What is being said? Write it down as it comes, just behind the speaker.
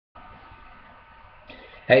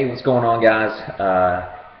Hey, what's going on, guys?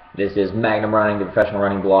 This is Magnum Running, the professional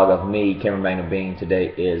running blog of me, Cameron Magnum Bean.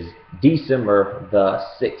 Today is December the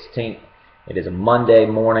 16th. It is a Monday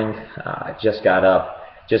morning. I just got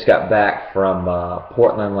back from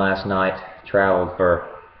Portland last night. Traveled for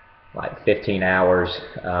like 15 hours,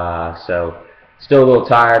 so still a little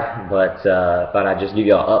tired, but thought I'd just give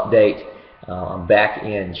you an update. I'm back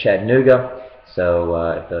in Chattanooga, so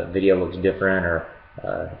if the video looks different or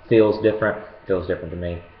feels different to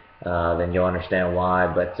me, then you'll understand why.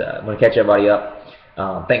 But I'm going to catch everybody up.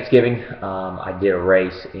 Thanksgiving, I did a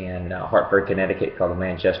race in Hartford, Connecticut called the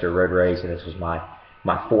Manchester Road Race, and this was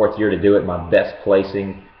my fourth year to do it. My best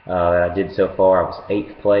placing that I did so far. I was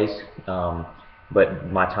 8th place, but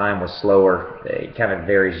my time was slower. It kind of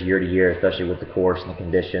varies year to year, especially with the course and the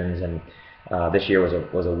conditions. And this year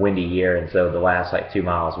was a windy year, and so the last like 2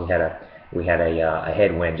 miles we had a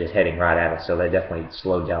headwind just heading right at us, so that definitely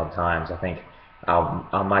slowed down times. I think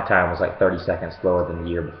my time was like 30 seconds slower than the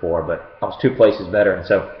year before, but I was 2 places better, and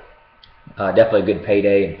so definitely a good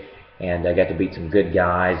payday, and I got to beat some good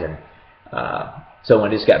guys. And so when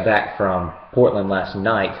I just got back from Portland last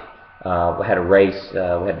night, we had a race. We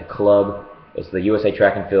had the club. It's the USA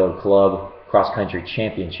Track and Field Club Cross Country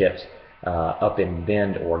Championships up in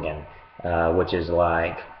Bend, Oregon, which is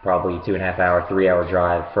like probably 2.5 hour, 3 hour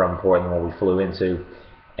drive from Portland where we flew into.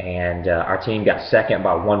 And our team got second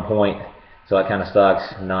by 1 point. So that kind of sucks.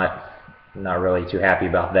 Not really too happy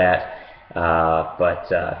about that.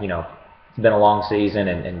 But you know, it's been a long season,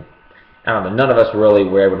 and I don't know. None of us really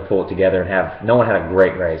were able to pull it together and have. No one had a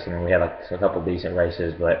great race. I mean, we had like a couple decent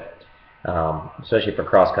races, but especially for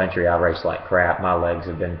cross country, I raced like crap. My legs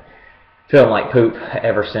have been feeling like poop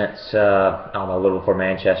ever since I don't know, a little before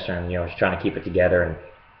Manchester, and just trying to keep it together. And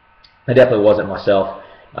I definitely wasn't myself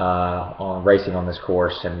on racing on this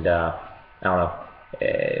course, and I don't know.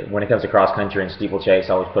 When it comes to cross country and steeplechase,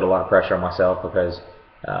 I always put a lot of pressure on myself because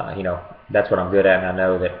that's what I'm good at, and I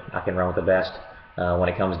know that I can run with the best when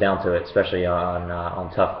it comes down to it, especially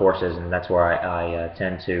on tough courses, and that's where I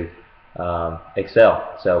tend to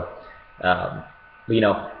excel. So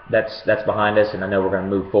that's behind us, and I know we're going to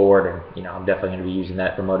move forward, and I'm definitely going to be using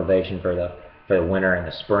that for motivation for the winter and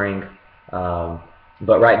the spring.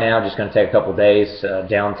 But right now, just going to take a couple days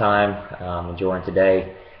downtime, enjoying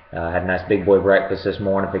today. Had a nice big boy breakfast this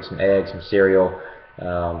morning, picked some eggs, some cereal,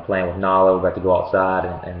 playing with Nala. We're about to go outside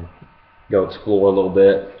and go explore a little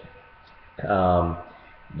bit.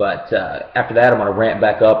 But after that, I'm going to ramp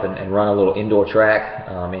back up and run a little indoor track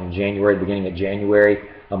in January, beginning of January.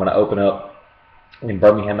 I'm going to open up in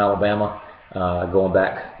Birmingham, Alabama, going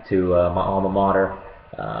back to my alma mater,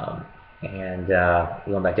 and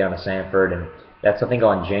going back down to Sanford. And that's, I think,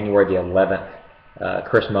 on January the 11th.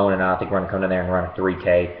 Chris Moan and I think we're going to come in there and run a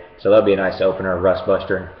 3K, so that'll be a nice opener, a rust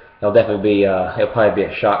buster, and it'll definitely be it'll probably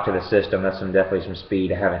be a shock to the system. That's definitely some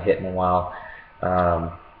speed I haven't hit in a while.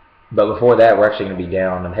 But before that, we're actually going to be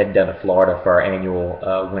down. I'm heading down to Florida for our annual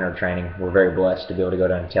winter training. We're very blessed to be able to go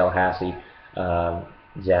down to Tallahassee,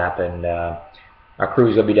 Zap, and our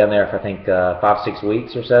crew's going to be down there for I think 5-6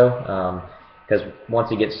 weeks or so. Because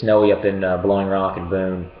once it gets snowy up in Blowing Rock and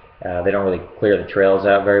Boone, they don't really clear the trails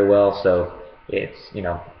out very well, so it's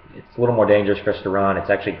it's a little more dangerous for us to run. It's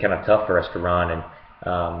actually kind of tough for us to run,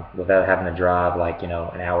 and without having to drive like an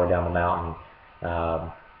hour down the mountain.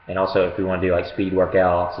 And also, if we want to do like speed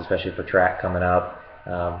workouts, especially for track coming up,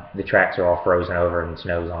 the tracks are all frozen over and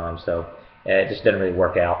snow's on them, so it just doesn't really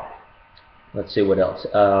work out. Let's see what else.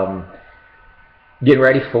 Getting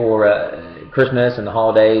ready for Christmas and the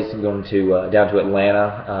holidays. I'm going to down to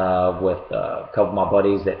Atlanta with a couple of my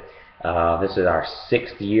buddies that. This is our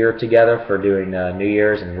 6th year together for doing New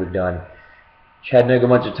Year's, and we've done Chattanooga a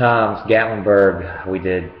bunch of times, Gatlinburg, we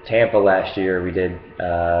did Tampa last year, we did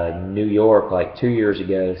New York like 2 years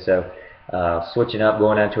ago. So switching up,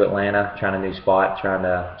 going down to Atlanta, trying a new spot, trying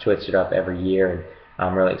to switch it up every year, and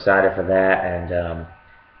I'm really excited for that. And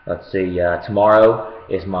let's see, tomorrow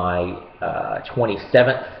is my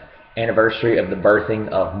 27th anniversary of the birthing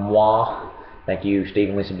of moi. Thank you,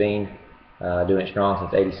 Stephen Lisa Bean. Doing it strong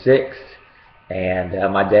since '86, and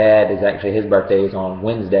my dad is actually, his birthday is on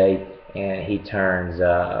Wednesday, and he turns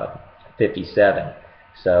 57.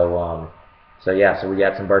 So yeah, so we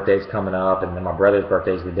got some birthdays coming up, and then my brother's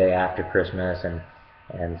birthday is the day after Christmas,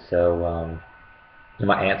 and so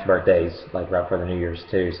my aunt's birthday is like right before the New Year's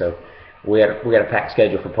too. So we got a packed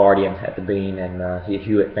schedule for partying at the Bean and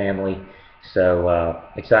Hewitt family. So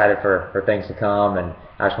excited for things to come, and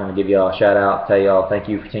I just want to give you all a shout out, tell you all thank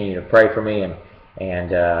you for continuing to pray for me, and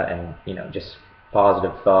just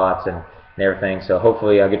positive thoughts and everything. So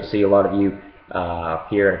hopefully I'll get to see a lot of you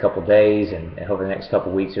here in a couple days, and hopefully the next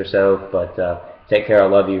couple weeks or so. But Take care. I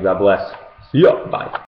love you. God bless. See ya. Bye.